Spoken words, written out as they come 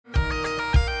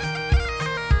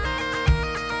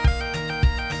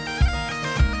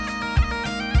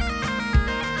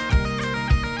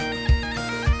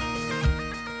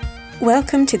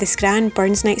Welcome to the Scran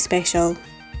Burns Night special.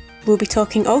 We'll be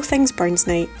talking all things Burns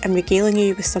Night and regaling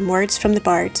you with some words from the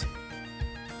Bard.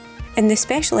 In this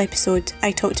special episode, I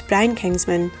talked to Brian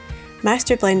Kingsman,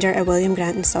 Master Blender at William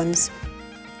Grant & Sons.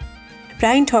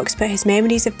 Brian talks about his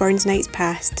memories of Burns Nights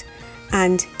past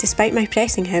and, despite my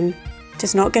pressing him,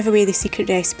 does not give away the secret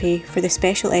recipe for the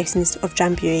special essence of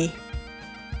Drambuie.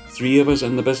 3 of us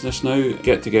in the business now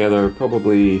get together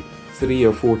probably 3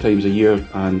 or 4 times a year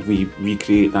and we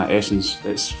recreate that essence.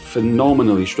 It's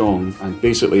phenomenally strong, and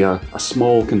basically a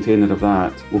small container of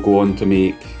that will go on to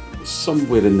make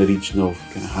somewhere in the region of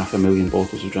kind of 500,000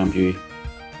 bottles of Drambuie.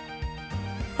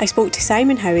 I spoke to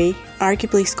Simon Howie,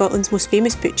 arguably Scotland's most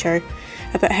famous butcher,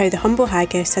 about how the humble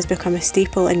haggis has become a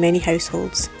staple in many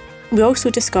households. We also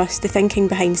discussed the thinking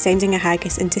behind sending a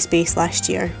haggis into space last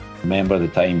year. Remember the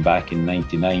time back in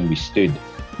 '99 we stood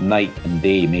night and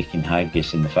day making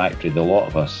haggis in the factory, the lot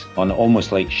of us, on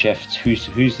almost like shifts. Who's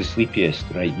the sleepiest?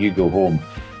 Right, you go home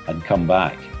and come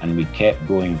back. And we kept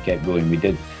going. We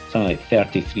did something like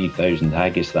 33,000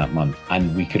 haggis that month,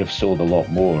 and we could have sold a lot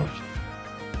more.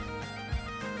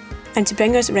 And to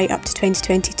bring us right up to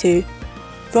 2022,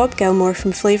 Rob Gilmore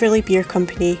from Flavourly Beer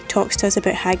Company talks to us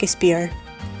about haggis beer.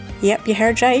 Yep, you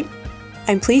heard right.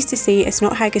 I'm pleased to say it's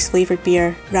not haggis flavoured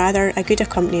beer, rather a good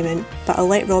accompaniment, but I'll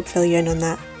let Rob fill you in on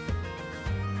that.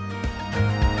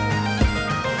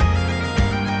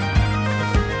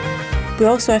 We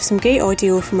also have some great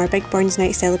audio from our big Burns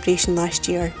Night celebration last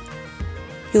year.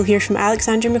 You'll hear from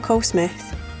Alexander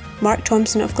McCall-Smith, Mark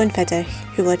Thompson of Glenfiddich,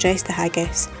 who will address the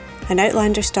haggis, and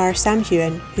Outlander star Sam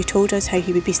Heughan, who told us how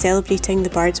he would be celebrating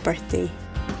the Bard's birthday.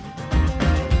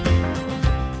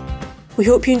 We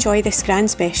hope you enjoy this Scran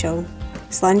special.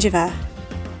 Slán Java.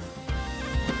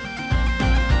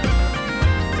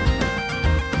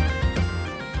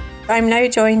 I'm now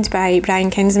joined by Brian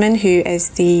Kingsman, who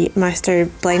is the Master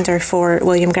Blender for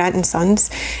William Grant & Sons.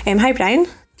 Hi Brian.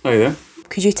 Hi there.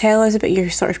 Could you tell us about your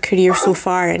sort of career so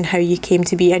far and how you came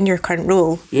to be in your current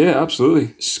role? Yeah,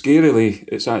 absolutely. Scarily,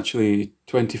 it's actually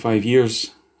 25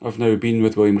 years I've now been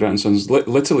with William Grant & Sons,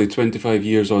 literally 25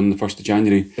 years on the 1st of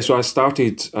January. So I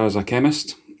started as a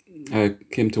chemist. I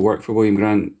came to work for William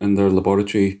Grant in their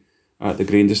laboratory at the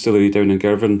grain distillery down in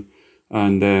Girvan,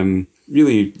 and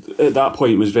really at that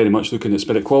point was very much looking at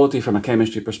spirit quality from a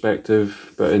chemistry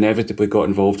perspective, but inevitably got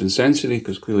involved in sensory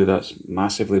because clearly that's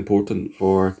massively important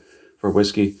for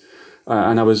whisky.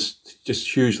 And I was just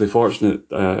hugely fortunate.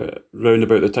 Round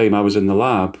about the time I was in the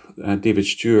lab, David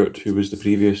Stewart, who was the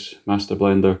previous master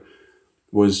blender,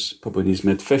 was probably in his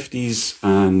mid-50s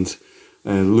and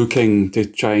looking to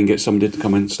try and get somebody to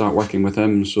come and start working with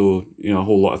him. So, a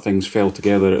whole lot of things fell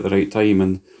together at the right time,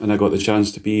 and I got the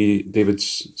chance to be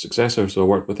David's successor. So I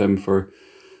worked with him for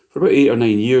about 8 or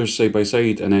 9 years side by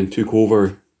side, and then took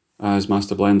over as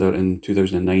Master Blender in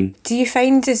 2009. Do you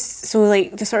find the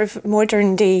sort of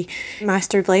modern day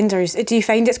Master Blenders, do you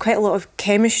find it's quite a lot of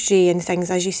chemistry and things,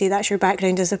 as you say, that's your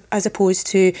background, as opposed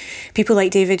to people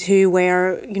like David who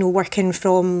were, working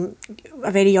from a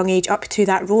very young age up to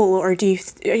that role, or do you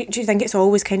think it's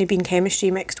always kind of been chemistry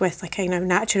mixed with a kind of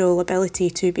natural ability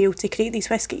to be able to create these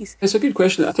whiskies? It's a good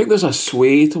question. I think there's a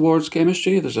sway towards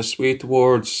chemistry. There's a sway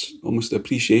towards almost the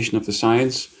appreciation of the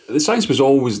science. The science was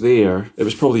always there. It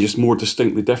was probably just more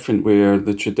distinctly different, where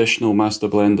the traditional master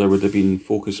blender would have been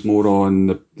focused more on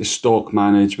the stock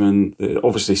management,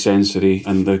 obviously sensory,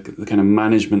 and the kind of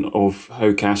management of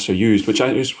how casks are used, which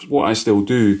is what I still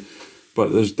do.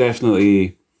 But there's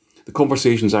definitely the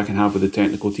conversations I can have with the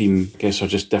technical team, I guess, are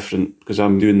just different because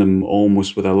I'm doing them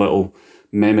almost with a little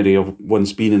memory of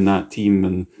once being in that team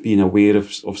and being aware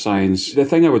of science. The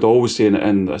thing I would always say,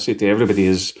 and I say to everybody,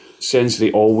 is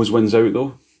sensory always wins out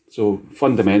though. So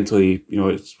fundamentally,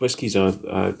 whiskey's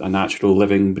a natural,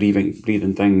 living,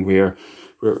 breathing thing where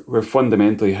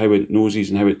fundamentally how it noses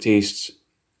and how it tastes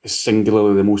is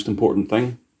singularly the most important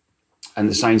thing. And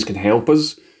the science can help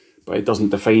us, but it doesn't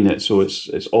define it. So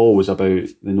it's always about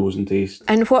the nose and taste.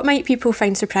 And what might people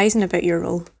find surprising about your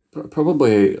role?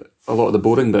 Probably a lot of the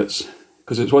boring bits.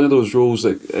 Because it's one of those roles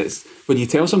that it's when you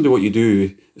tell somebody what you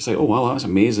do, it's like, oh, wow, that's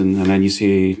amazing. And then you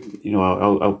say,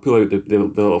 I'll pull out the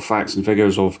little facts and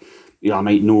figures of, I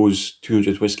might nose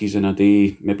 200 whiskies in a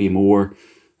day, maybe more.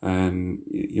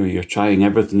 You're trying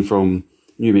everything from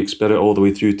new make spirit all the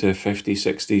way through to 50,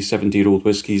 60, 70-year-old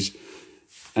whiskies.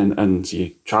 And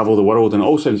you travel the world and it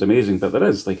all sounds amazing, but there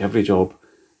is, like every job,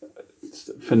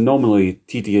 phenomenally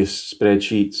tedious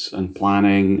spreadsheets and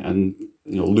planning and,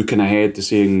 looking ahead to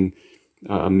saying,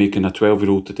 I'm making a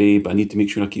 12-year-old today, but I need to make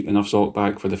sure I keep enough stock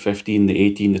back for the 15, the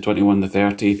 18, the 21, the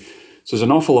 30. So there's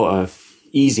an awful lot of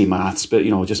easy maths, but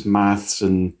just maths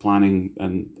and planning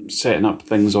and setting up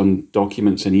things on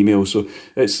documents and emails. So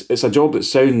it's a job that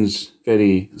sounds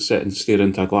very sit and stare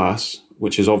into a glass,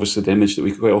 which is obviously the image that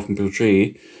we quite often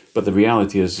portray. But the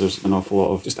reality is there's an awful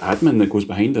lot of just admin that goes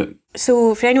behind it.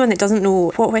 So for anyone that doesn't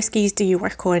know, what whiskies do you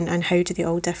work on and how do they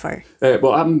all differ?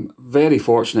 Well, I'm very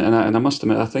fortunate, and I must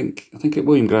admit, I think at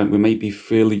William Grant we might be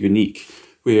fairly unique,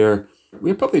 where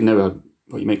we're probably now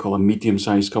what you might call a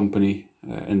medium-sized company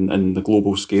in the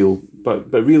global scale, but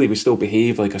really we still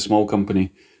behave like a small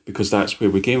company because that's where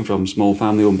we came from, small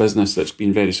family-owned business that's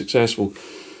been very successful.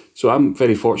 So I'm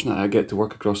very fortunate I get to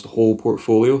work across the whole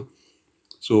portfolio.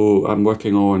 So I'm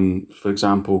working on, for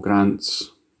example, Grant's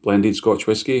blended Scotch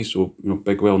whisky, so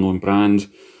big well-known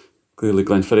brand, clearly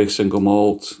Glenfiddich single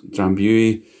malt,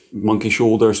 Drambuie, Monkey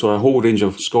Shoulder, so a whole range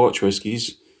of Scotch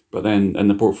whiskies. But then in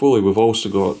the portfolio we've also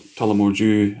got Tullamore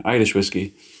Dew Irish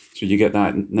whisky, so you get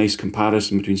that nice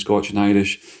comparison between Scotch and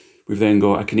Irish. We've then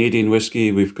got a Canadian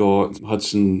whisky, we've got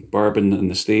Hudson bourbon in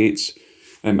the States,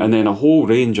 and then a whole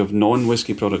range of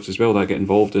non-whisky products as well that I get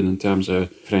involved in terms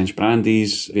of French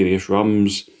brandies, various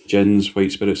rums, gins,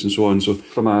 white spirits and so on. So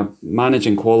from a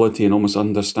managing quality and almost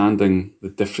understanding the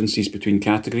differences between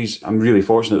categories, I'm really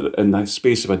fortunate that in the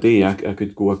space of a day I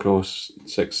could go across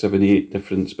 6, 7, 8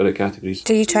 different spirit categories.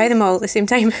 Do you try them all at the same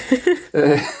time?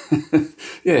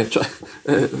 Yeah,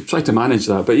 try to manage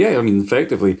that. But yeah, I mean,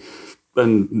 effectively,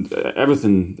 and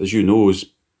everything, as you know, is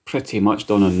pretty much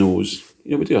done on nose.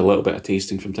 We do a little bit of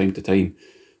tasting from time to time,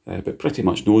 but pretty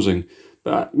much nosing.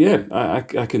 But yeah, I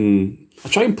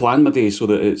try and plan my day so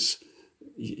that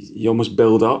you almost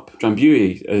build up.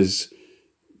 Drambuie is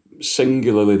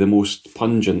singularly the most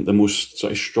pungent, the most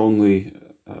sort of strongly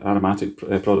aromatic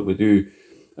product we do.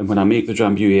 And when I make the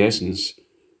Drambuie essence,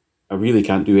 I really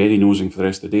can't do any nosing for the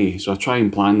rest of the day. So I try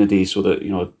and plan the day so that,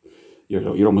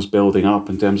 you're almost building up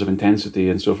in terms of intensity.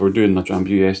 And so if we're doing the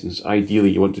Drambuie essence, ideally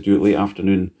you want to do it late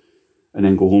afternoon and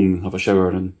then go home and have a shower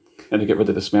and get rid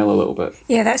of the smell a little bit.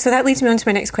 Yeah, so that leads me on to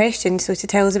my next question. So to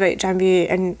tell us about Drambuie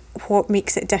and what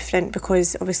makes it different,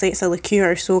 because obviously it's a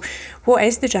liqueur. So what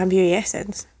is the Drambuie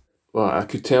essence? Well, I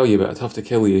could tell you, but I'd have to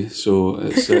kill you. So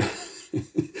it's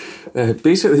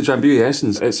basically the Drambuie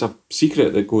essence. It's a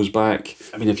secret that goes back.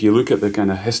 I mean, if you look at the kind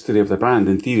of history of the brand,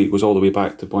 in theory it goes all the way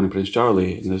back to Bonnie Prince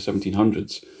Charlie in the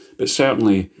 1700s. But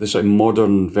certainly the sort of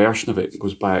modern version of it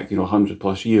goes back, 100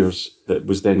 plus years, that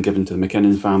was then given to the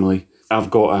McKinnon family. I've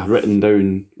got a written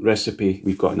down recipe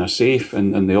we've got in our safe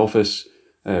in the office.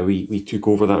 We took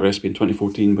over that recipe in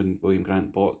 2014 when William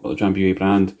Grant bought the Drambuie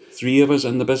brand. 3 of us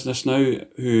in the business now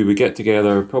who we get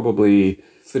together probably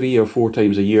 3 or 4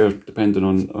 times a year, depending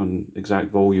on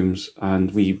exact volumes,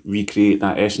 and we recreate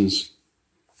that essence.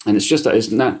 And it's just that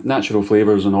it's natural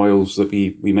flavours and oils that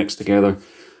we mix together,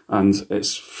 and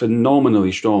it's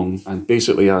phenomenally strong. And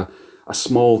basically a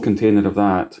small container of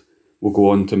that will go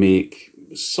on to make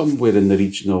somewhere in the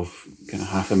region of kind of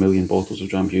 500,000 bottles of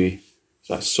Drambuie.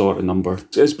 So that sort of number.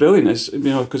 It's brilliant. It's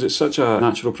because it's such a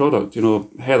natural product.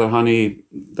 Heather honey,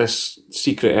 this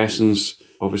secret essence,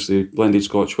 obviously blended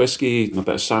Scotch whisky, a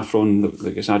bit of saffron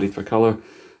that gets added for colour,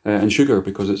 and sugar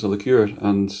because it's a liqueur.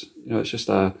 And it's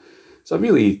a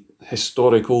really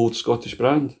historic old Scottish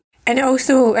brand. And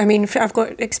also, I mean, I've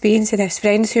got experience of this.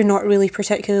 Friends who are not really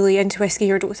particularly into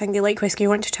whiskey or don't think they like whiskey or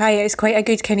want to try it, it's quite a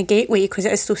good kind of gateway because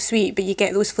it is so sweet, but you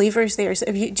get those flavours there. So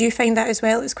do you find that as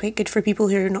well? It's quite good for people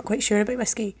who are not quite sure about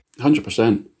whiskey.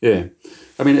 100%, yeah.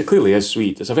 I mean, it clearly is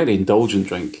sweet. It's a very indulgent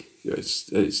drink.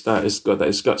 It's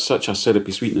got such a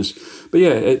syrupy sweetness. But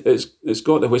yeah, it's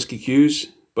got the whiskey cues,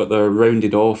 but they're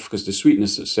rounded off because the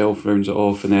sweetness itself rounds it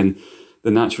off, and then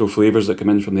the natural flavours that come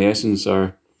in from the essence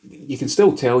are. You can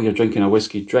still tell you're drinking a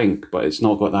whiskey drink, but it's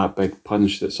not got that big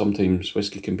punch that sometimes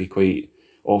whiskey can be quite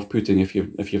off-putting if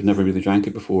you've never really drank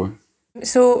it before.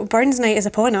 So Burns Night is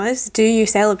upon us. Do you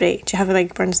celebrate? Do you have a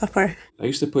big Burns supper? I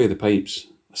used to play the pipes.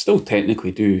 I still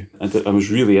technically do. I was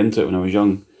really into it when I was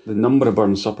young. The number of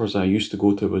Burns suppers I used to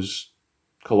go to was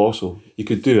colossal. You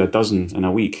could do a dozen in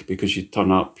a week because you'd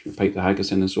turn up, you pipe the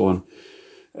haggis in and so on.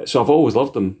 So I've always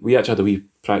loved them. We actually had a wee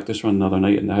practice run the other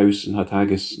night in the house and had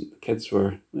haggis. The kids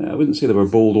were, I wouldn't say they were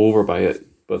bowled over by it,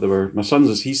 but they were. My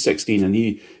son's, he's 16 and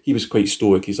he was quite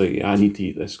stoic. He's like, I need to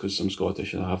eat this because I'm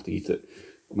Scottish and I have to eat it.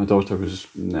 My daughter was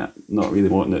not really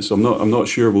wanting it, so I'm not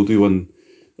sure we'll do one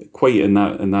quite in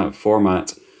that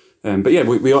format. But yeah,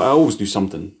 I always do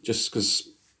something just because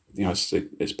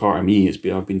it's part of me.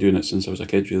 I've been doing it since I was a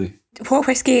kid, really. What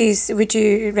whiskies would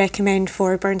you recommend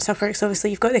for Burns supper? Because obviously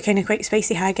you've got the kind of quite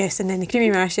spicy haggis and then the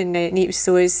creamy mash and neeps.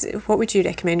 So what would you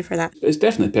recommend for that? It's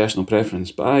definitely personal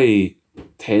preference, but I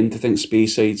tend to think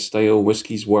Speyside style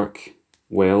whiskies work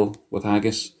well with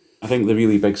haggis. I think the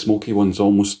really big smoky ones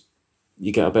almost,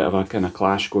 you get a bit of a kind of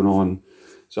clash going on.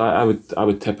 So I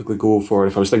would typically go for,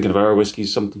 if I was thinking of our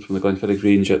whiskies, something from the Glenfiddich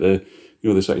range at the,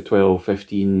 the sort of 12,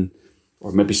 15,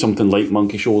 or maybe something like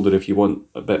Monkey Shoulder if you want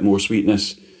a bit more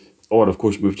sweetness. Or, of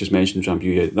course, we've just mentioned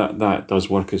Drambuie. That does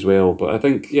work as well. But I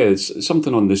think, it's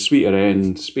something on the sweeter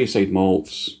end, Speyside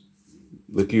malts,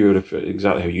 liqueur,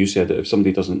 exactly how you said it. If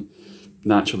somebody doesn't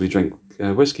naturally drink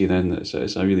whiskey, then it's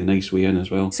a really nice way in as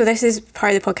well. So this is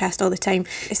part of the podcast all the time.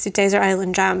 It's the Desert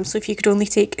Island Dram. So if you could only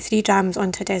take 3 drams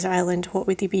onto a desert island, what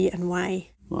would they be and why?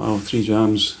 Wow, 3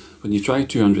 drams. When you try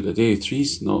 200 a day,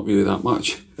 3's not really that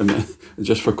much. And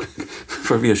just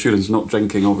for reassurance, not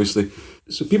drinking, obviously.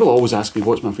 So people always ask me,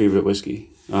 what's my favourite whiskey?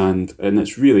 And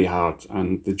it's really hard.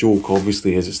 And the joke,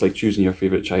 obviously, is it's like choosing your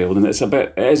favourite child. And it is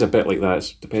a bit like that.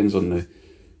 It depends on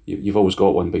you've always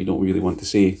got one, but you don't really want to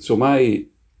say. So my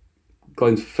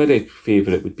Glenfiddich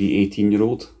favourite would be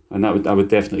 18-year-old. And I would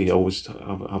definitely always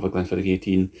have a Glenfiddich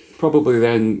 18. Probably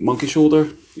then Monkey Shoulder.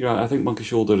 I think Monkey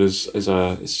Shoulder is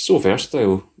it's so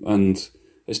versatile, and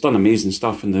it's done amazing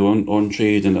stuff in the on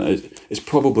trade, and it's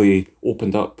probably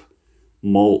opened up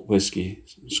malt whiskey,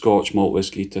 Scotch malt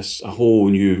whiskey, to a whole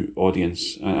new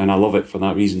audience, and I love it for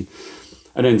that reason.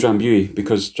 And then Drambuie,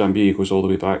 because Drambuie goes all the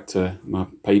way back to my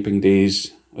piping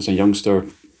days as a youngster.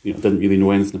 Didn't really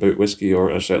know anything about whiskey, or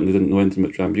I certainly didn't know anything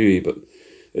about Drambuie, but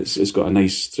it's got a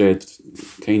nice thread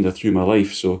kind of through my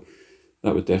life, so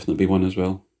that would definitely be one as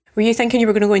well. Were you thinking you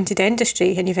were going to go into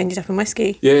dentistry and you've ended up in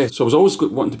whiskey? Yeah, so I was always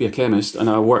wanting to be a chemist, and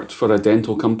I worked for a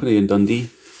dental company in Dundee,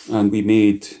 and we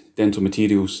made dental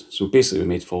materials. So basically we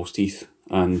made false teeth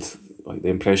and like the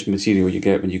impression material you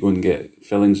get when you go and get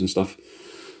fillings and stuff.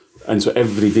 And so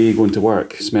every day going to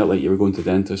work smelled like you were going to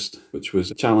the dentist, which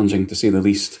was challenging to say the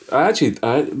least. I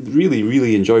really,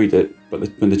 really enjoyed it, but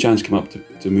when the chance came up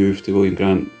to move to William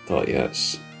Grant, I thought, it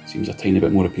seems a tiny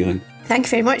bit more appealing. Thank you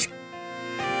very much.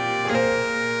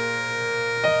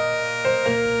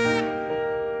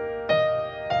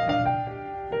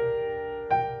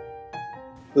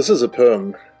 This is a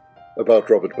poem about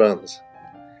Robert Burns.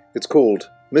 It's called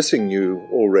Missing You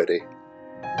Already.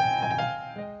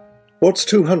 What's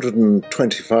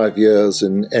 225 years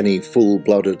in any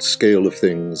full-blooded scale of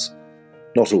things?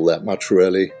 Not all that much,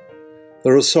 really.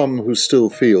 There are some who still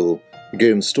feel,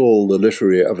 against all the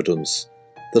literary evidence,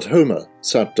 that Homer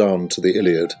sat down to the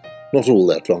Iliad not all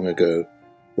that long ago,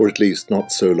 or at least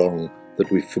not so long that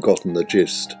we've forgotten the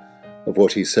gist of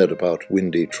what he said about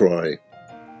windy Troy.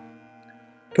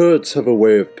 Poets have a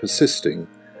way of persisting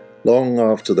long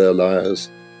after their lyres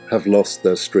have lost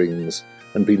their strings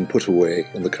and been put away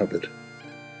in the cupboard.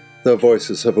 Their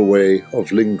voices have a way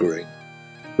of lingering,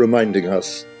 reminding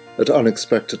us at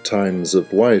unexpected times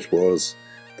of why it was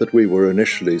that we were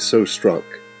initially so struck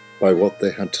by what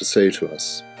they had to say to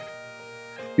us.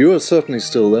 You are certainly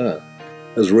still there,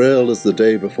 as real as the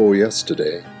day before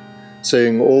yesterday,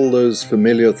 saying all those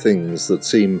familiar things that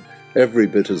seem every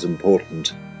bit as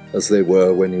important as they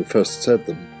were when you first said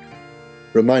them,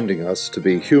 reminding us to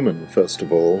be human first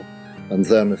of all, and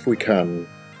then, if we can,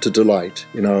 to delight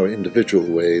in our individual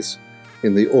ways,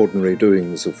 in the ordinary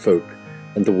doings of folk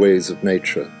and the ways of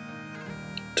nature,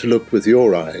 to look with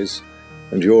your eyes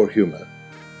and your humour,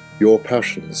 your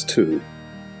passions too,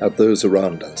 at those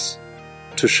around us,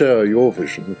 to share your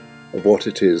vision of what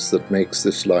it is that makes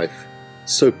this life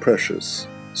so precious,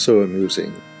 so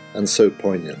amusing, and so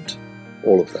poignant,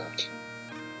 all of that.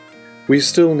 We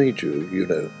still need you, you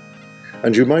know,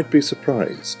 and you might be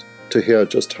surprised to hear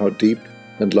just how deep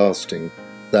and lasting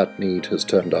that need has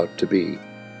turned out to be,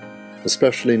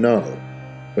 especially now,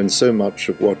 when so much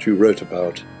of what you wrote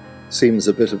about seems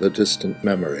a bit of a distant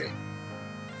memory.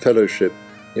 Fellowship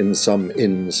in some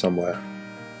inn somewhere,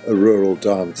 a rural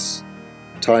dance,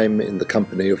 time in the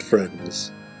company of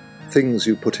friends, things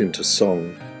you put into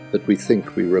song that we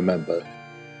think we remember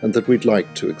and that we'd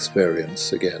like to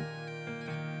experience again.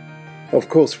 Of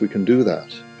course we can do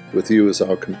that, with you as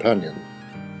our companion,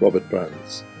 Robert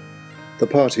Burns. The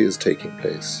party is taking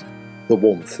place. The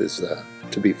warmth is there,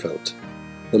 to be felt.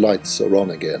 The lights are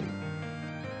on again.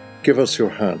 Give us your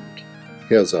hand.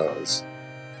 Here's ours.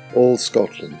 All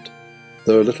Scotland,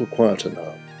 though a little quieter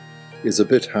now, is a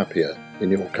bit happier in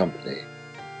your company,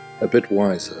 a bit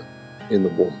wiser in the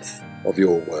warmth of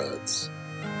your words.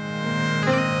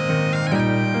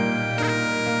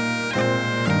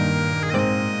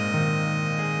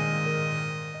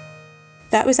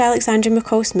 That was Alexandra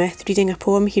McCall-Smith reading a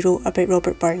poem he wrote about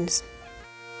Robert Burns.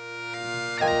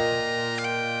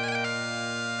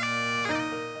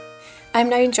 I'm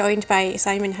now joined by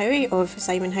Simon Howie of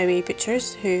Simon Howie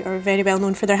Butchers, who are very well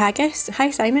known for their haggis.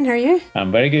 Hi Simon, how are you?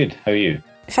 I'm very good. How are you?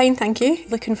 Fine, thank you.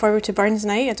 Looking forward to Burns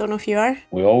Night. I don't know if you are.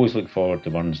 We always look forward to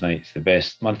Burns Night. It's the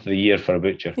best month of the year for a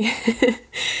butcher.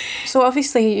 So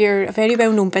obviously you're a very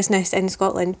well-known business in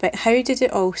Scotland, but how did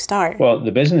it all start? Well,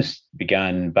 the business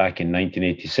began back in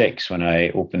 1986 when I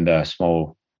opened a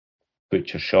small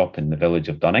butcher shop in the village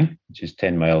of Dunning, which is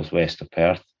 10 miles west of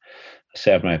Perth. I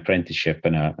served my apprenticeship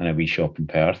in a wee shop in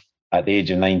Perth. At the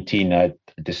age of 19, I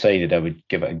decided I would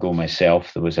give it a go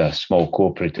myself. There was a small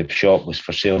cooperative shop, was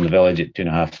for sale in the village at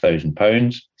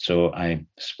 £2,500. So I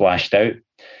splashed out,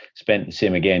 spent the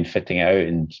same again fitting it out,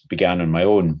 and began on my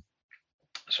own.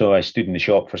 So I stood in the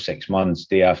shop for 6 months,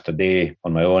 day after day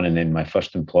on my own. And then my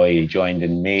first employee joined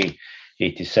in May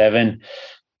 87.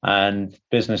 And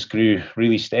business grew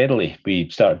really steadily. We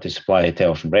started to supply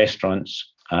hotels and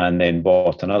restaurants, and then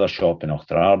bought another shop in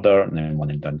Auchterarder, and then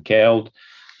one in Dunkeld.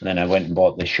 And then I went and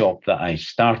bought the shop that I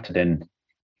started in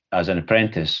as an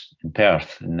apprentice in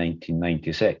Perth in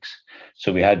 1996.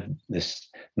 So we had this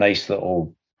nice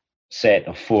little set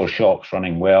of 4 shops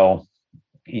running well.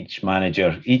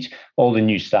 All the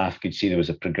new staff could see there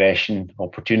was a progression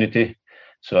opportunity.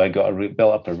 So I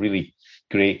built up a really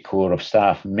great core of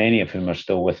staff, many of whom are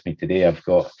still with me today. I've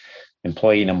got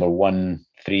employee number 1,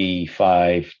 3,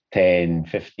 5, 10,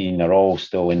 15 are all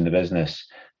still in the business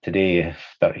today,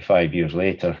 35 years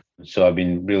later. So I've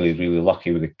been really, really lucky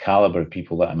with the caliber of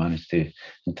people that I managed to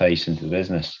entice into the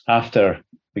business. After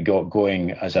we got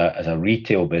going as a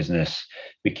retail business,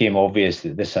 it became obvious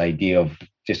that this idea of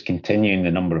just continuing the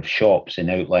number of shops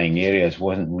in outlying areas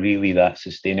wasn't really that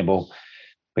sustainable,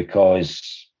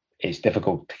 because it's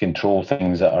difficult to control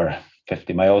things that are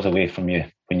 50 miles away from you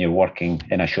when you're working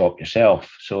in a shop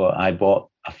yourself. So I bought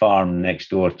a farm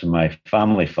next door to my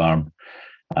family farm,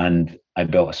 and I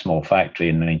built a small factory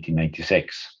in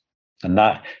 1996. And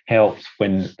that helped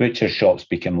when butcher shops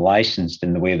became licensed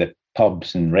in the way that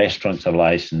pubs and restaurants are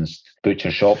licensed.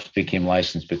 Butcher shops became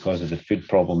licensed because of the food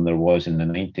problem there was in the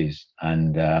 90s.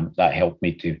 And that helped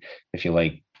me to, if you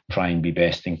like, try and be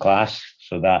best in class.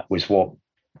 So that was what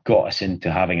got us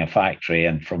into having a factory.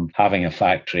 And from having a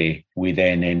factory, we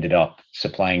then ended up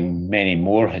supplying many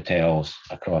more hotels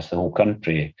across the whole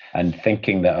country, and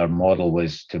thinking that our model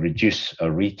was to reduce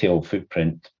our retail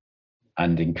footprint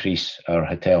and increase our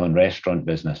hotel and restaurant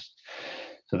business.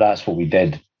 So that's what we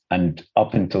did. And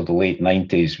up until the late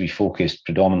 90s, we focused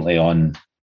predominantly on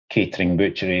catering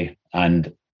butchery.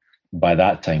 And by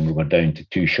that time, we were down to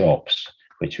 2 shops,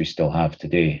 which we still have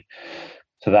today.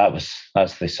 So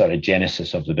that's the sort of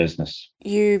genesis of the business.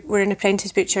 You were an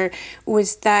apprentice butcher.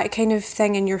 Was that kind of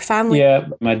thing in your family? Yeah,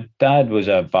 my dad was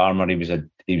a farmer. He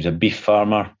was a beef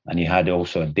farmer, and he had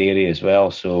also a dairy as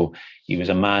well. So he was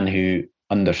a man who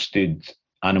understood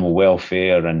animal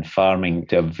welfare and farming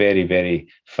to a very, very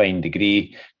fine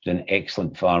degree. He was an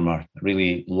excellent farmer,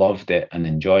 really loved it and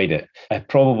enjoyed it. I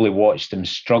probably watched him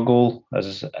struggle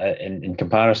in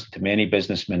comparison to many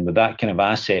businessmen with that kind of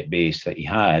asset base that he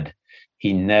had.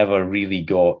 He never really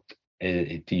got,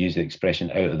 to use the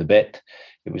expression, out of the bit.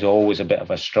 It was always a bit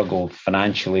of a struggle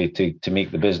financially to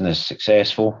make the business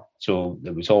successful. So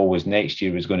there was always next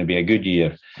year was going to be a good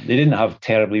year. They didn't have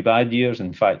terribly bad years.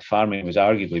 In fact, farming was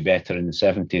arguably better in the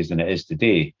 70s than it is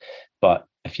today. But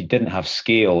if you didn't have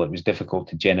scale, it was difficult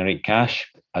to generate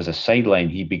cash. As a sideline,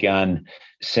 he began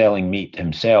selling meat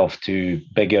himself to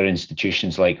bigger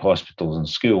institutions like hospitals and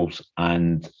schools,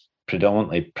 and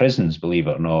predominantly prisons, believe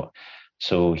it or not.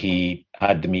 So he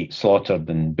had the meat slaughtered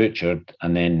and butchered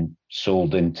and then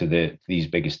sold into these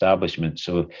big establishments.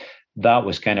 So that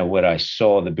was kind of where I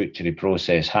saw the butchery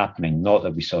process happening. Not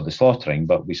that we saw the slaughtering,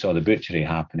 but we saw the butchery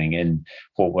happening in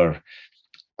what were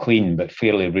clean but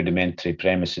fairly rudimentary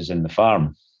premises in the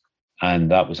farm.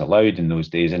 And that was allowed in those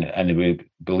days. And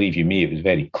believe you me, it was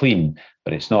very clean,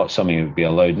 but it's not something that would be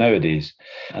allowed nowadays.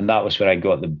 And that was where I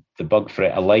got the bug for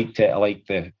it. I liked it. I liked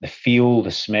the feel,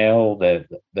 the smell,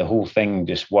 the whole thing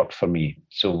just worked for me.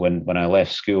 So when I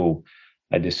left school,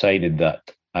 I decided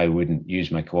that I wouldn't use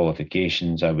my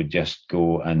qualifications. I would just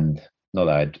go, and not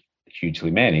that I had hugely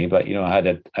many, but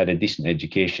I had a decent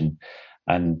education,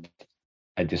 and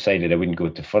I decided I wouldn't go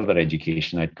to further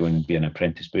education. I'd go and be an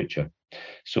apprentice butcher.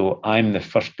 So I'm the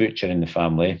first butcher in the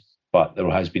family, but there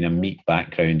has been a meat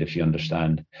background, if you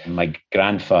understand. My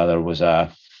grandfather was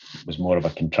more of a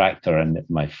contractor, and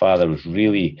my father was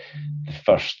really the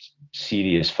first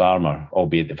serious farmer,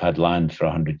 albeit they've had land for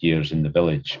 100 years in the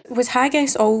village. Was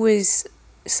haggis always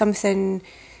something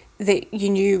that you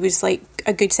knew was like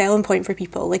a good selling point for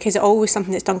people? Like, is it always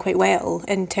something that's done quite well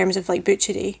in terms of like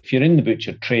butchery? If you're in the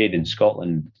butcher trade in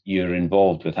Scotland, you're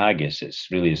involved with haggis. It's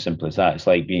really as simple as that. It's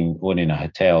like owning a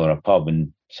hotel or a pub,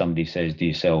 and somebody says, do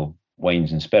you sell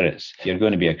wines and spirits. If you're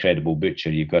going to be a credible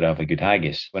butcher, you've got to have a good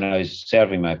haggis. When I was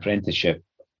serving my apprenticeship,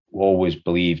 always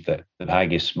believed that the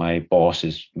haggis my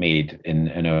bosses made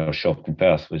in our shop in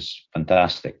Perth was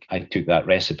fantastic. I took that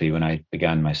recipe when I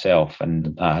began myself,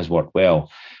 and that has worked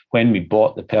well. When we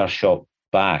bought the Perth shop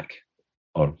back,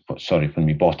 when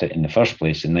we bought it in the first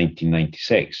place in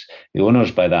 1996, the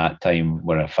owners by that time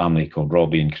were a family called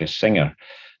Robbie and Chris Singer.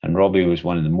 And Robbie was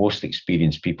one of the most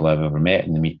experienced people I've ever met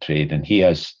in the meat trade. And he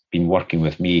has been working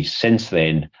with me since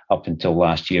then, up until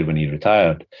last year when he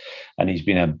retired. And he's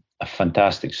been a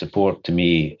fantastic support to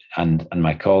me and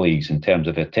my colleagues in terms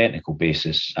of a technical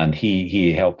basis. And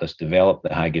he helped us develop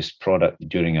the haggis product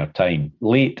during our time.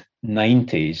 Late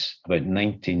 90s, about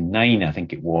 99, I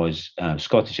think it was,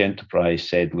 Scottish Enterprise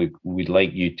said, look, we'd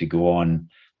like you to go on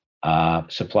a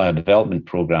supplier development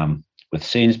programme with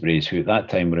Sainsbury's, who at that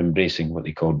time were embracing what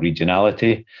they called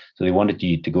regionality. So they wanted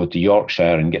you to go to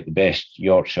Yorkshire and get the best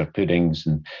Yorkshire puddings,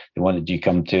 and they wanted you to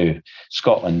come to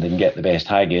Scotland and get the best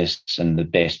haggis and the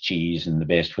best cheese and the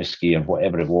best whiskey or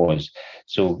whatever it was.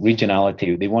 So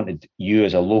regionality, they wanted you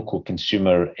as a local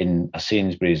consumer in a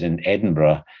Sainsbury's in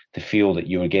Edinburgh to feel that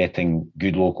you were getting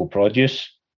good local produce.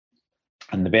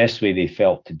 And the best way they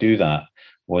felt to do that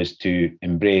was to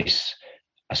embrace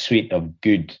a suite of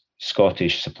good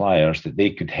Scottish suppliers that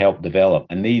they could help develop.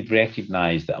 And they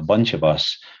recognised that a bunch of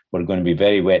us were going to be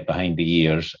very wet behind the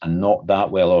ears and not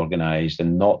that well organised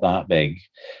and not that big.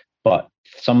 But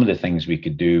some of the things we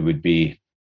could do would be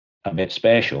a bit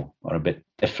special or a bit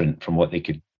different from what they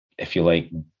could, if you like,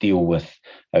 deal with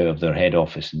out of their head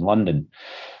office in London.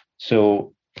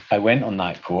 So I went on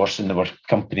that course, and there were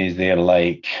companies there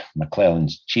like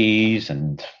McClelland's Cheese,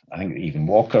 and I think even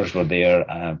Walkers were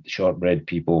there, shortbread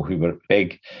people who were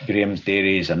big, Graham's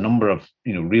Dairies, a number of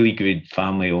really good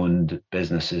family-owned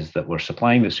businesses that were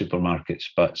supplying the supermarkets,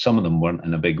 but some of them weren't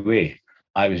in a big way.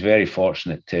 I was very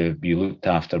fortunate to be looked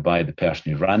after by the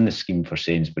person who ran the scheme for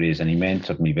Sainsbury's, and he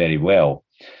mentored me very well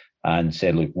and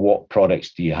said, look, what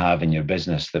products do you have in your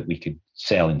business that we could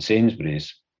sell in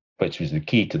Sainsbury's, which was the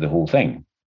key to the whole thing.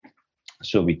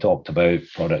 So we talked about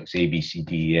products A, B, C,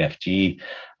 D, E, F, G,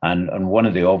 and one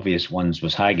of the obvious ones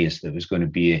was haggis, that was going to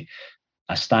be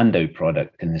a standout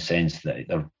product in the sense that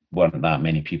there weren't that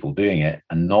many people doing it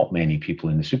and not many people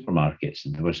in the supermarkets.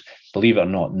 And there was, believe it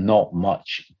or not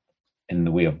much in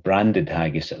the way of branded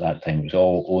haggis at that time. It was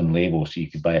all own label, so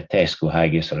you could buy a Tesco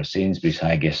haggis or a Sainsbury's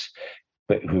haggis,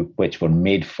 which were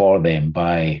made for them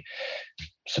by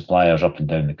suppliers up and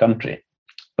down the country.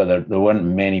 But there weren't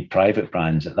many private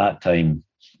brands at that time.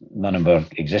 None of our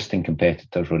existing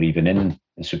competitors were even in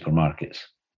the supermarkets.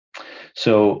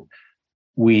 So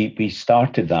we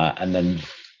started that, and then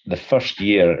the first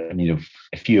year,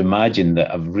 if you imagine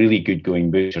that a really good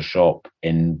going butcher shop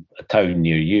in a town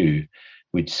near you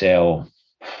would sell,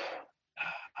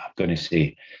 I'm going to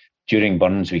say, during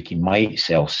Burns Week, you might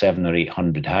sell 700 or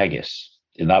 800 haggis,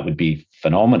 and that would be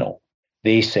phenomenal.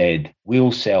 They said,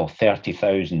 we'll sell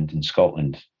 30,000 in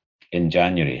Scotland in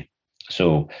January.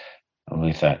 So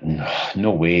I thought,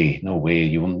 no way,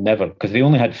 you will never, because they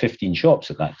only had 15 shops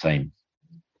at that time.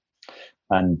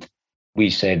 And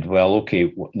we said, well,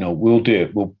 okay, we'll do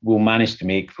it. We'll manage to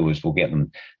make those, we'll get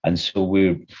them. And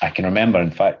so I can remember,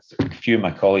 in fact, a few of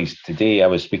my colleagues today, I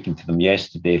was speaking to them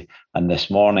yesterday and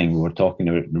this morning, we were talking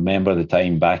about, remember the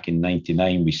time back in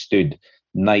 99, we stood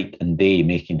night and day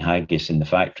making haggis in the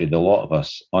factory, the lot of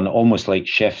us, on almost like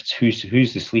shifts. Who's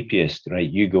the sleepiest? Right,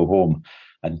 you go home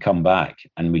and come back.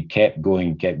 And we kept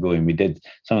going. We did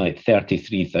something like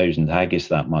 33,000 haggis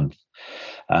that month.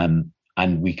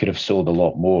 And we could have sold a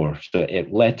lot more. So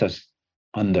it let us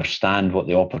understand what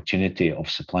the opportunity of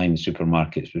supplying the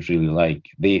supermarkets was really like.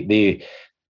 They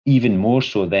even more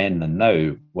so then than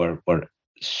now, were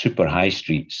super high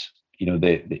streets.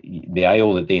 The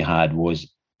aisle that they had was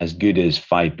as good as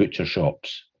 5 butcher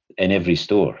shops in every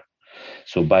store.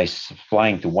 So by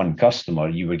supplying to one customer,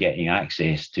 you were getting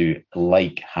access to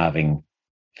like having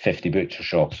 50 butcher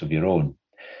shops of your own.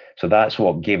 So that's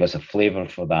what gave us a flavour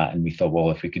for that. And we thought, well,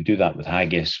 if we could do that with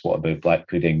haggis, what about black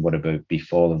pudding? What about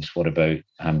beef olives? What about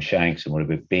ham shanks? And what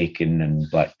about bacon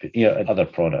and other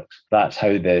products? That's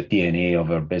how the DNA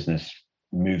of our business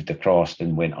moved across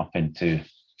and went up into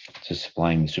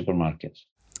supplying the supermarkets.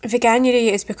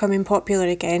 Veganuary is becoming popular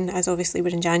again, as obviously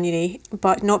we're in January,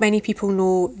 but not many people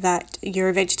know that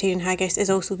your vegetarian haggis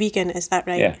is also vegan. Is that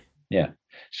right? Yeah.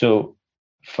 So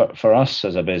for us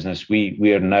as a business, we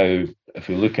are now, if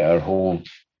we look at our whole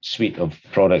suite of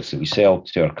products that we sell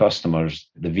to our customers,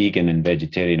 the vegan and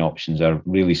vegetarian options are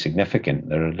really significant.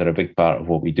 They're a big part of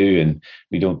what we do, and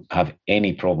we don't have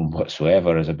any problem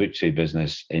whatsoever as a butchery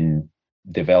business in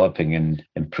developing and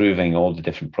improving all the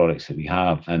different products that we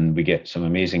have. And we get some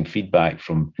amazing feedback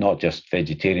from not just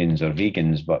vegetarians or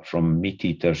vegans, but from meat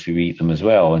eaters who eat them as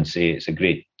well, and say it's a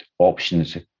great option,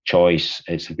 it's a choice,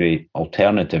 it's a great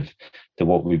alternative to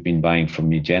what we've been buying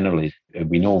from you generally.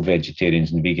 We know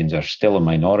vegetarians and vegans are still a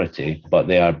minority, but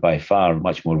they are by far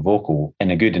much more vocal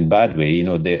in a good and bad way.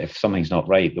 If something's not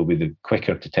right, they'll be the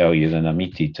quicker to tell you than a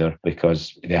meat eater,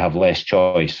 because they have less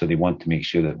choice. So they want to make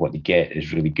sure that what they get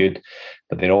is really good.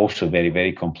 But they're also very,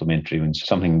 very complimentary when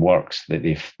something works, that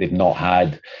they've not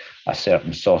had a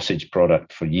certain sausage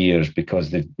product for years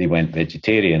because they went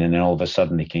vegetarian, and then all of a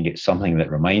sudden they can get something that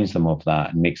reminds them of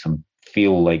that and makes them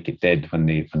feel like it did when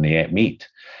they ate meat.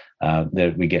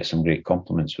 We get some great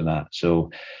compliments with that. So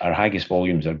our haggis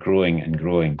volumes are growing and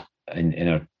growing in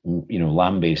our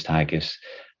lamb-based haggis,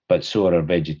 but so are our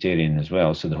vegetarian as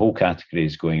well. So the whole category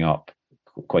is going up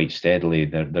quite steadily.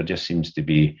 There just seems to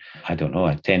be, I don't know,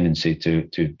 a tendency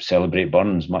to celebrate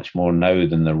Burns much more now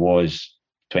than there was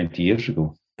 20 years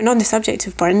ago. And on the subject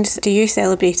of Burns, do you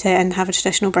celebrate it and have a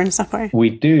traditional Burns supper? We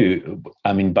do.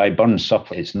 I mean, by Burns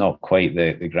supper, it's not quite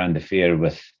the grand affair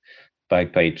with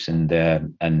bagpipes and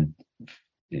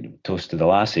toast to the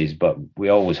lassies, but we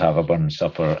always have a Burns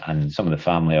supper, and some of the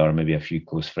family or maybe a few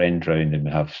close friends round, and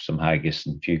we have some haggis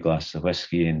and a few glasses of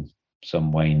whiskey and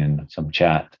some wine and some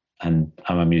chat. And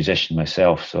I'm a musician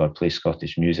myself, so I play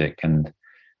Scottish music, and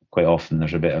quite often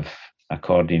there's a bit of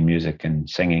accordion music and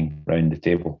singing round the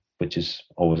table, which is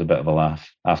always a bit of a laugh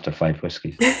after 5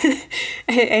 whiskies.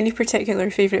 Any particular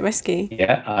favourite whiskey?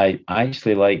 Yeah, I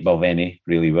actually like Balvenie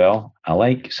really well. I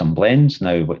like some blends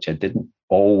now, which I didn't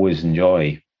always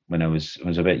enjoy when I was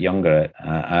a bit younger.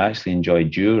 I actually enjoy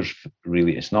Dewar's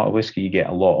really. It's not a whiskey you get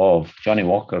a lot of. Johnny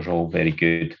Walker's all very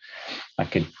good. I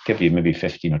could give you maybe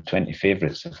 15 or 20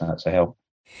 favourites if that's a help.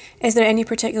 Is there any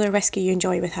particular whiskey you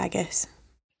enjoy with haggis?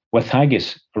 With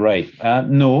haggis, right.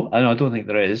 No, I don't think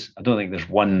there is. I don't think there's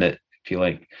one that, if you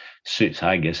like, suits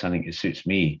haggis. I think it suits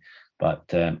me.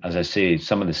 But as I say,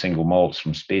 some of the single malts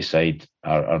from Speyside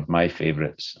are my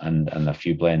favourites, and a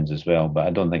few blends as well. But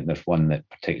I don't think there's one that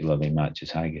particularly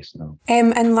matches haggis, no.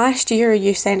 And last year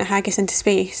you sent a haggis into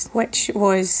space, which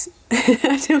was,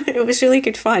 it was really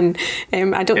good fun.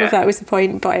 I don't know if that was the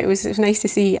point, but it was nice to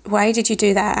see. Why did you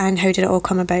do that, and how did it all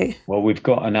come about? Well, we've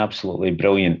got an absolutely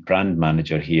brilliant brand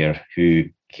manager here who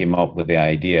came up with the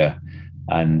idea.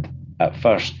 And at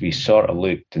first we sort of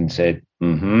looked and said,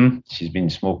 she's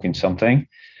been smoking something.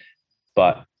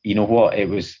 But you know what? It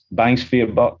was bangs for your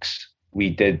bucks. We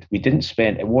didn't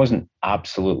spend, it wasn't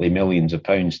absolutely millions of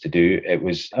pounds to do. It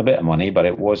was a bit of money, but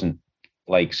it wasn't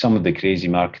like some of the crazy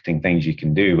marketing things you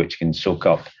can do, which can soak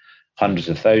up hundreds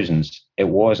of thousands. It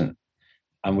wasn't.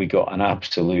 And we got an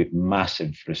absolute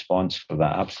massive response for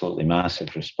that, absolutely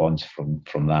massive response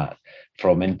from that,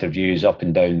 from interviews up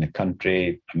and down the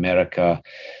country, America,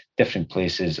 different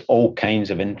places, all kinds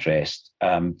of interest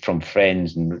from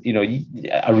friends, and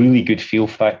a really good feel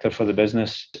factor for the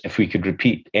business. If we could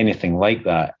repeat anything like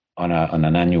that on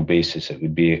an annual basis, it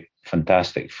would be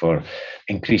fantastic for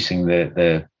increasing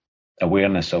the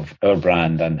awareness of our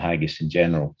brand and haggis in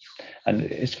general. And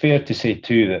it's fair to say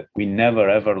too that we never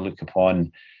ever look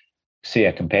upon, say,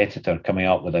 a competitor coming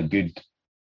up with a good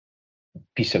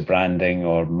piece of branding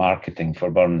or marketing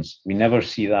for Burns. We never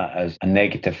see that as a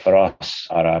negative for us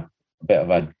or a bit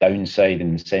of a downside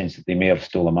in the sense that they may have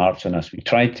stole a march on us. We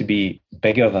try to be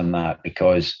bigger than that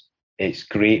because it's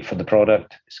great for the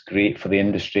product, it's great for the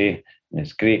industry, and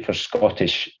it's great for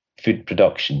Scottish food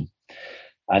production.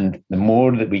 And the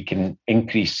more that we can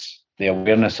increase the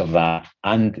awareness of that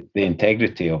and the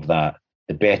integrity of that,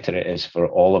 the better it is for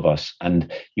all of us. And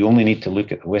you only need to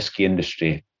look at the whiskey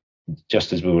industry,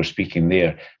 just as we were speaking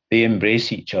there. They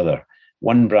embrace each other.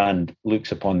 One brand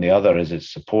looks upon the other as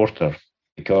its supporter,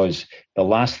 because the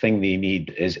last thing they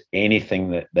need is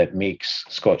anything that makes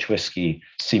Scotch whisky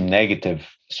seem negative.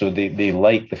 So they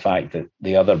like the fact that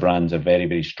the other brands are very,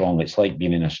 very strong. It's like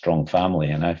being in a strong family.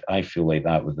 And I feel like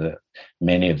that with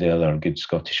many of the other good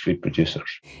Scottish food producers.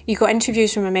 You got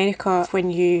interviews from America when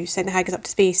you sent the haggis up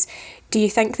to space. Do you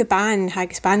think the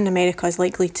haggis ban in America is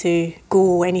likely to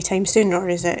go anytime soon, or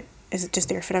is it just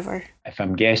there forever? If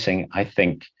I'm guessing, I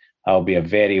think I'll be a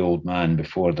very old man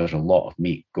before there's a lot of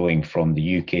meat going from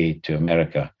the UK to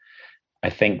America. I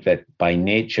think that by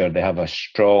nature, they have a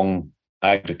strong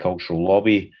agricultural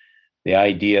lobby. The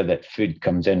idea that food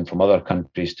comes in from other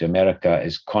countries to America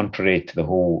is contrary to the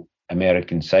whole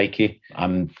American psyche.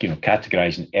 I'm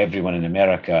categorizing everyone in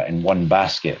America in one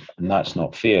basket, and that's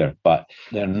not fair, but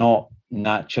they're not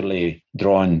naturally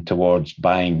drawn towards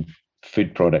buying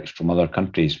food products from other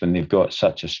countries when they've got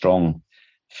such a strong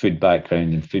food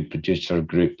background and food producer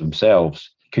group themselves.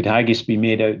 Could haggis be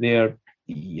made out there?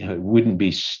 It wouldn't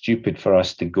be stupid for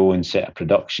us to go and set a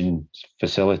production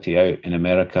facility out in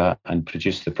America and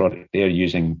produce the product there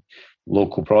using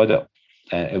local product.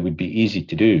 It would be easy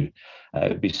to do.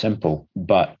 It would be simple.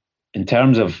 But in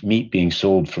terms of meat being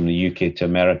sold from the UK to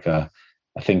America,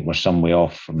 I think we're some way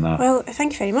off from that. Well,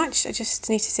 thank you very much. I just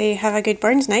need to say, have a good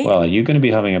Burns night. Well, are you going to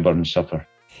be having a Burns supper?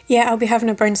 Yeah, I'll be having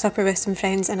a Burns supper with some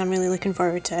friends, and I'm really looking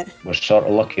forward to it. We're sort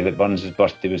of lucky that Burns'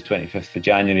 birthday was 25th of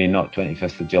January, not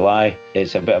 25th of July.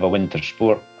 It's a bit of a winter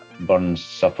sport, Burns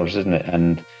suppers, isn't it?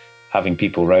 And having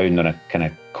people round on a kind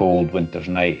of cold winter's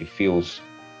night, it feels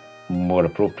more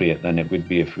appropriate than it would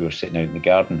be if we were sitting out in the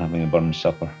garden having a Burns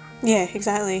supper. Yeah,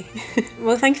 exactly.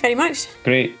 Well, thank you very much.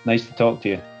 Great, nice to talk to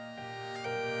you.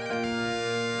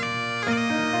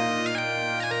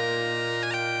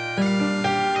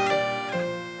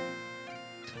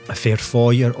 A fair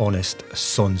for your honest,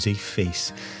 sonsy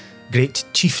face. Great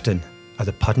chieftain of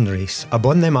the puddin' race,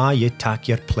 upon them you tak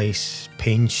your place,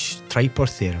 painch, tripe or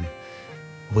theorem.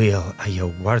 Well, are you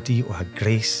worthy o' a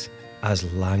grace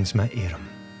as langs my earm.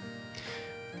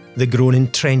 The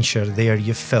groaning trencher there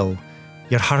you fill,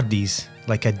 your hardies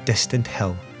like a distant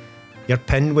hill. Your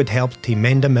pin would help to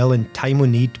mend a mill in time o'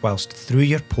 need, whilst through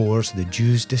your pores the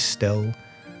dews distill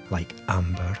like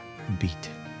amber bead.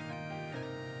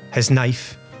 His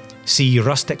knife, see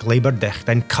rustic labour dicht,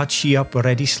 and cuts ye up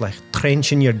already slicht,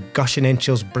 trenching your gushing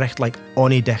entrails brecht like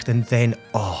ony dicht, and then,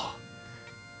 oh,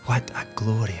 what a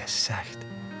glorious sight.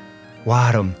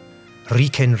 Warm,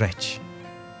 reeking rich.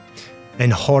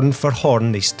 And horn for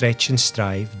horn they stretch and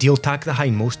strive, deal tak the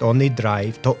hindmost on they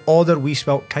drive, till other wee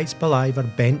swelt kites belive are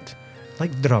bent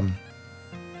like drum.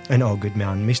 And all good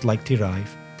man must like to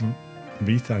rive,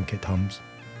 we think it hums.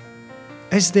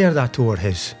 Is there that o'er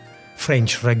his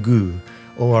French ragout,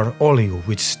 or olio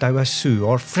with stow sou,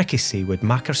 or fricassee with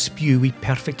macker spew wi'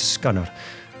 perfect scunner,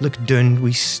 look down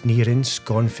wi' sneering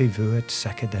scornful view at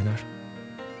sic a dinner?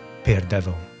 Pear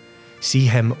devil, see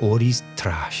him o'er his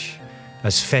trash,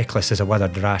 as feckless as a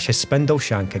withered rash, his spindle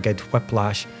shank a good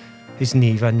whiplash, his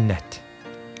knave a knit,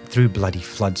 through bloody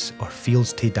floods or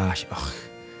fields to dash. Ugh,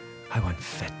 I want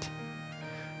fit.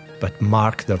 But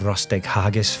mark the rustic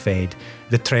haggis fed,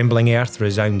 the trembling earth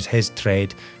resounds his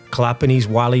tread, clapping his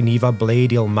wally neva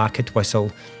blade he'll mak it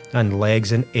whistle, and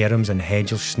legs and arms and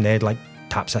hedge'll sned like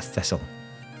taps a thistle.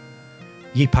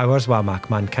 Ye powers wha mak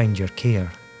mankind your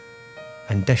care,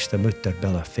 and dish them out their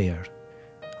bill of fare.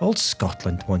 Old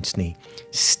Scotland wants nae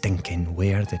stinking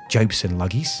ware the jibes and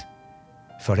luggies,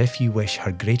 for if you wish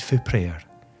her grateful prayer,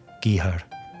 gie her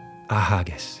a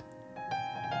haggis.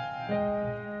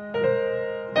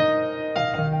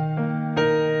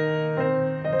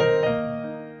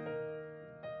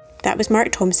 That was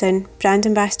Mark Thompson, brand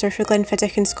ambassador for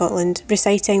Glenfiddich in Scotland,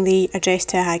 reciting the Address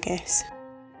to a Haggis.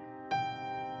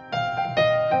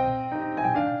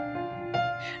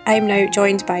 I am now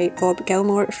joined by Rob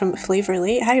Gilmore from Flavour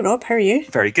Relate. Hi Rob, how are you?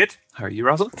 Very good. How are you,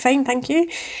 Rosalind? Fine, thank you.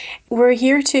 We're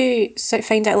here to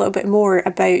find out a little bit more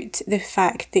about the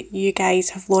fact that you guys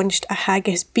have launched a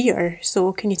haggis beer.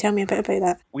 So can you tell me a bit about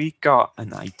that? We got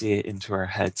an idea into our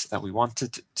heads that we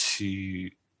wanted to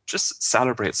just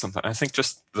celebrate something. I think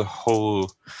just the whole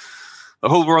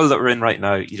world that we're in right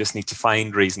now, you just need to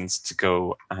find reasons to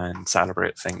go and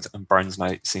celebrate things. And Burns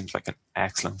Night seems like an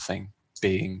excellent thing,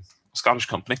 being a Scottish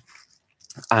company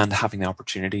and having the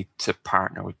opportunity to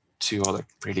partner with two other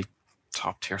really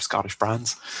top tier Scottish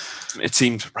brands. It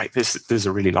seemed, right, this is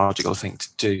a really logical thing to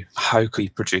do. How could we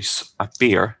produce a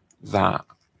beer that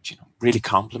really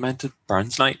complemented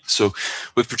Burns Night? So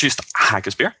we've produced a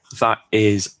haggis beer that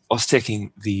is us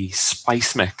taking the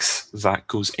spice mix that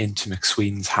goes into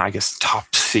McSween's haggis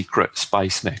top secret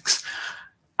spice mix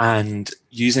and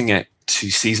using it to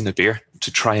season a beer,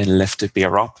 to try and lift a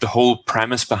beer up. The whole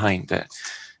premise behind it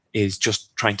is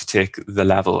just trying to take the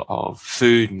level of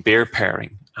food and beer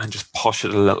pairing and just push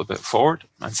it a little bit forward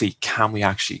and see, can we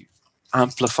actually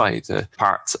amplify the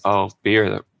parts of beer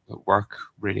that work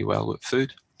really well with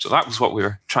food? So that was what we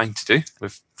were trying to do.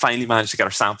 We've finally managed to get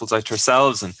our samples out to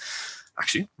ourselves, and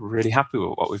actually we're really happy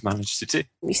with what we've managed to do.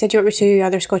 You said you worked with two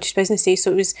other Scottish businesses,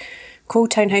 so it was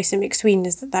Cold Town House and McSween,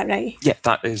 is that right? Yeah,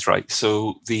 that is right.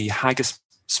 So the haggis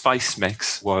spice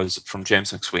mix was from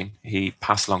James McSween. He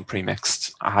passed along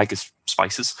pre-mixed haggis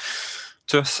spices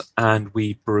to us, and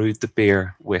we brewed the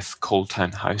beer with Cold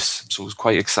Town House. So it was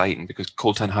quite exciting because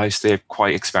Cold Town House, they're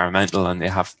quite experimental and they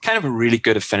have kind of a really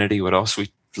good affinity with us.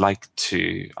 We like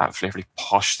to flavorly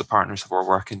push the partners that we're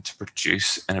working to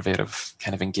produce innovative,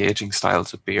 kind of engaging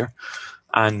styles of beer.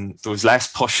 And there was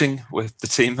less pushing with the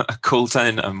team at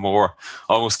Cooltown and more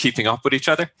almost keeping up with each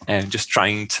other and just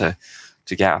trying to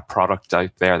get a product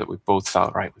out there that we both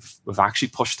felt, right, we've actually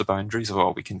pushed the boundaries of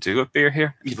what we can do with beer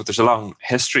here. There's a long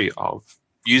history of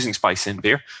using spice in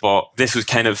beer, but this was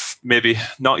kind of maybe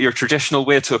not your traditional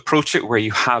way to approach it, where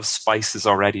you have spices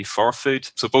already for food.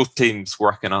 So both teams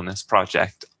working on this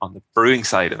project on the brewing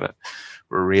side of it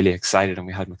were really excited, and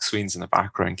we had McSween's in the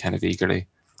background kind of eagerly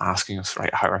asking us,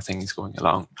 right, how are things going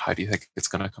along? How do you think it's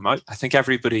going to come out? I think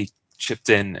everybody chipped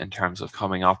in terms of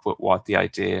coming up with what the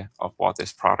idea of what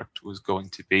this product was going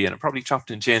to be, and it probably chopped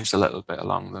and changed a little bit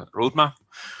along the roadmap,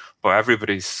 but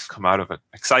everybody's come out of it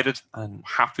excited and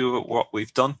happy with what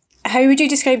we've done. How would you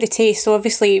describe the taste? So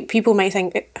obviously people might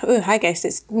think, oh, haggis,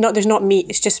 there's not meat,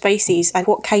 it's just spices. And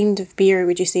what kind of beer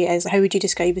would you say it is? How would you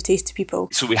describe the taste to people?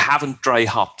 So we haven't dry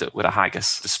hopped it with a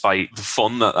haggis, despite the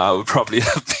fun that would probably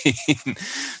have been.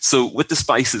 So with the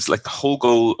spices, like the whole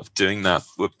goal of doing that,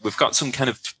 we've got some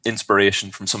kind of inspiration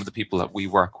from some of the people that we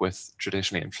work with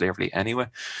traditionally in Flavorly anyway,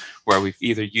 where we've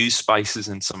either used spices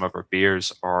in some of our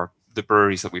beers, or the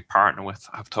breweries that we partner with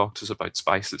have talked to us about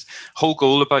spices. Whole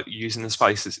goal about using the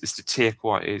spices is to take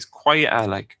what is quite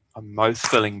a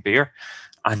mouth-filling beer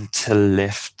and to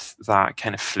lift that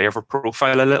kind of flavor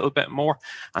profile a little bit more,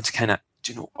 and to kind of,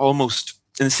 almost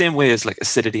in the same way as like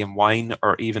acidity in wine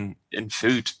or even in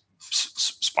food,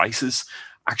 spices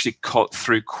actually cut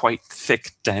through quite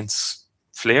thick, dense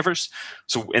flavors.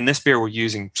 So in this beer, we're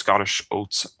using Scottish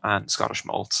oats and Scottish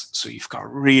malts. So you've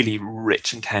got really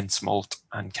rich, intense malt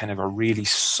and kind of a really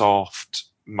soft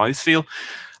mouthfeel.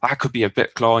 That could be a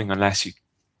bit cloying unless you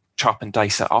chop and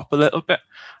dice it up a little bit.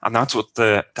 And that's what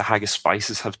the haggis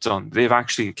spices have done. They've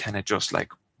actually kind of just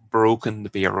like broken the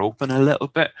beer open a little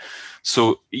bit.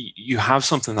 So you have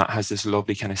something that has this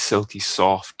lovely kind of silky,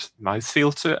 soft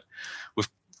mouthfeel to it. We've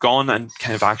gone and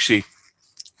kind of actually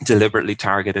deliberately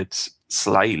targeted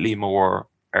slightly more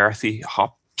earthy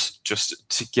hops just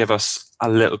to give us a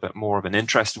little bit more of an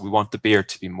interest. We want the beer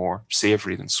to be more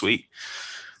savory than sweet.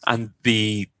 And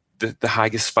the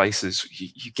haggis spices,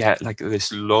 you get like this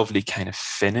lovely kind of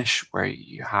finish where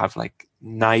you have like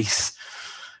nice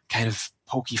kind of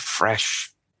pokey,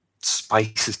 fresh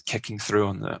spices kicking through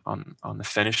on the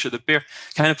finish of the beer.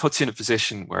 Kind of puts you in a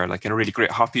position where, like in a really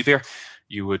great hoppy beer,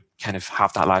 you would kind of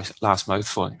have that last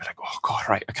mouthful and you'd be like, oh God,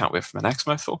 right, I can't wait for my next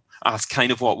mouthful. And that's kind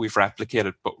of what we've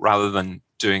replicated, but rather than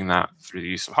doing that through the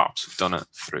use of hops, we've done it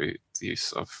through the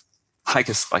use of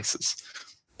haggis spices.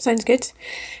 Sounds good.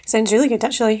 Sounds really good,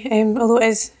 actually. Although it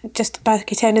is just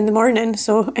back at 10 in the morning,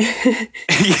 so...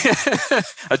 Yeah,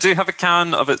 I do have a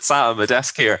can of it sat on my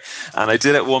desk here, and I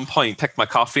did at one point pick my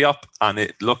coffee up, and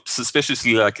it looked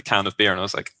suspiciously like a can of beer, and I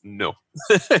was like, no,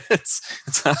 it's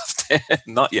 10,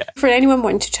 not yet. For anyone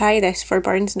wanting to try this for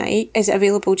Burns Night, is it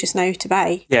available just now to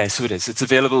buy? Yeah, so it is. It's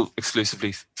available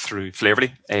exclusively through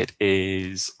Flavorly. It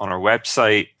is on our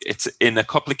website. It's in a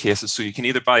couple of cases, so you can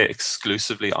either buy it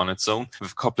exclusively on its own. We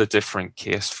have a couple of different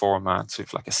case formats. We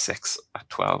have like a 6, a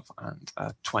 12, and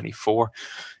a 24.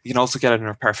 You can also get it in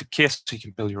a perfect case, so you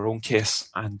can build your own case.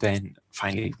 And then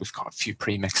finally, we've got a few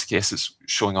pre-mixed cases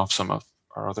showing off some of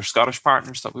our other Scottish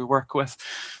partners that we work with.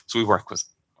 So we work with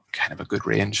kind of a good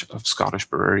range of Scottish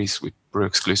breweries. We brew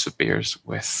exclusive beers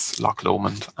with Loch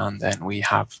Lomond, and then we've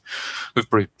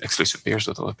brewed exclusive beers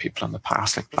with other people in the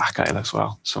past, like Black Isle as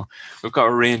well. So we've got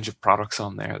a range of products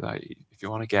on there that if you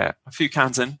want to get a few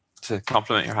cans in to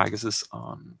complement your haggises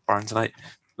on Burns Night,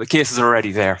 the cases are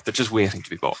already there. They're just waiting to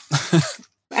be bought.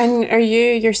 And are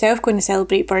you yourself going to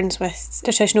celebrate Burns with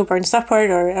traditional Burns supper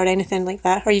or anything like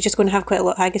that? Or are you just going to have quite a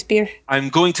lot of haggis beer? I'm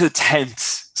going to attempt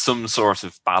some sort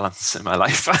of balance in my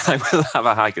life. I will have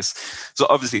a haggis. So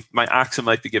obviously my accent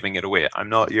might be giving it away. I'm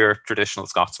not your traditional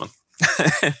Scotsman.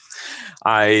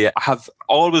 I have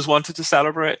always wanted to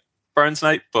celebrate Burns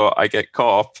Night, but I get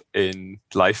caught up in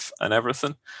life and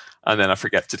everything. And then I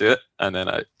forget to do it. And then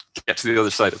I get to the other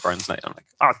side of Burns Night. I'm like,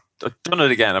 I've done it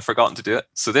again. I've forgotten to do it.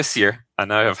 So this year, I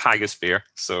now have haggis beer.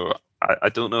 So I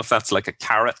don't know if that's like a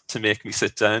carrot to make me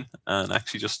sit down and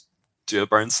actually just do a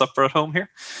Burns supper at home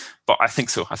here. But I think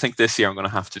so. I think this year I'm going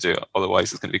to have to do it.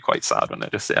 Otherwise, it's going to be quite sad when I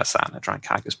just say I sat and I drank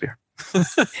haggis beer.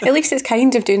 At least it's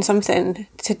kind of doing something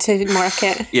to mark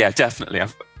it. Yeah, definitely.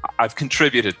 I've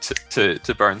contributed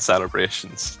to Burns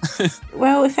celebrations.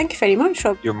 Well, thank you very much,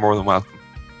 Rob. You're more than welcome.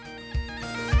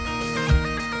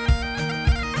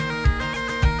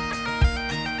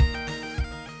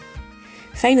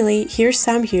 Finally, here's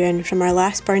Sam Hewan from our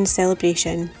last Burns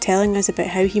celebration telling us about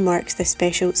how he marks this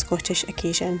special Scottish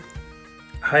occasion.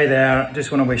 Hi there.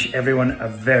 Just want to wish everyone a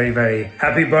very, very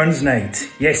happy Burns Night.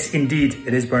 Yes, indeed,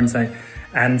 it is Burns Night.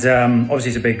 And obviously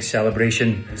it's a big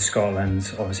celebration in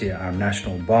Scotland. Obviously our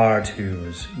national bard, who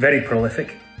was very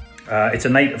prolific. It's a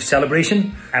night of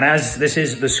celebration. And as this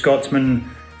is the Scotsman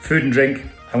Food and Drink,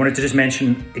 I wanted to just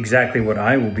mention exactly what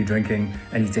I will be drinking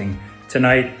and eating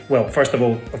tonight. Well, first of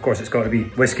all, of course, it's got to be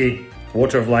whiskey,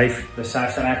 Water of Life, the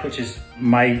Sassenach, which is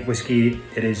my whiskey.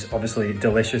 It is obviously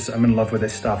delicious. I'm in love with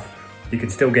this stuff. You can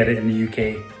still get it in the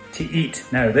UK to eat.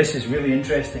 Now, this is really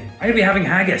interesting. I'm going to be having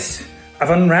haggis. I've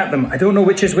unwrapped them. I don't know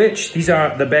which is which. These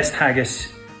are the best haggis,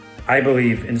 I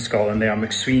believe, in Scotland. They are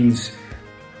McSween's.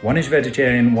 One is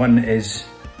vegetarian, one is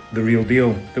the real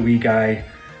deal. The wee guy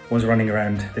was running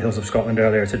around the hills of Scotland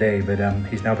earlier today, but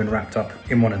he's now been wrapped up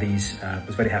in one of these.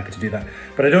 Was very happy to do that.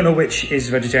 But I don't know which is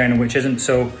vegetarian and which isn't,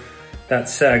 so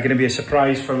that's going to be a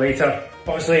surprise for later.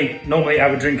 Obviously, normally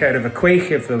I would drink out of a quaich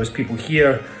if there was people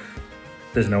here.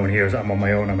 There's no one here, so I'm on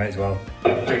my own. I might as well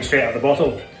drink straight out of the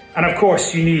bottle. And of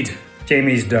course, you need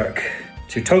Jamie's Dirk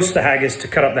to toast the haggis, to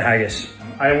cut up the haggis.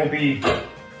 I will be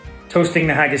toasting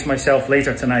the haggis myself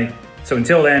later tonight. So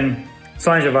until then,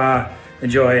 Slán Java,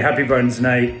 enjoy, happy Burns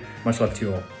Night, much love to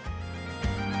you all.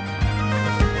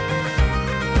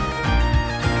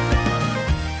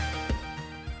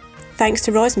 Thanks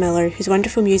to Ros Miller, whose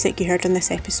wonderful music you heard on this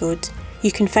episode.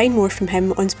 You can find more from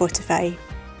him on Spotify.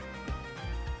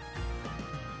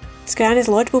 Scran is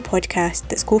a laudable podcast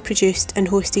that's co-produced and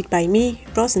hosted by me,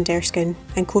 Rosalind Erskine,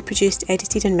 and co-produced,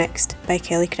 edited and mixed by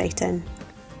Kelly Crichton.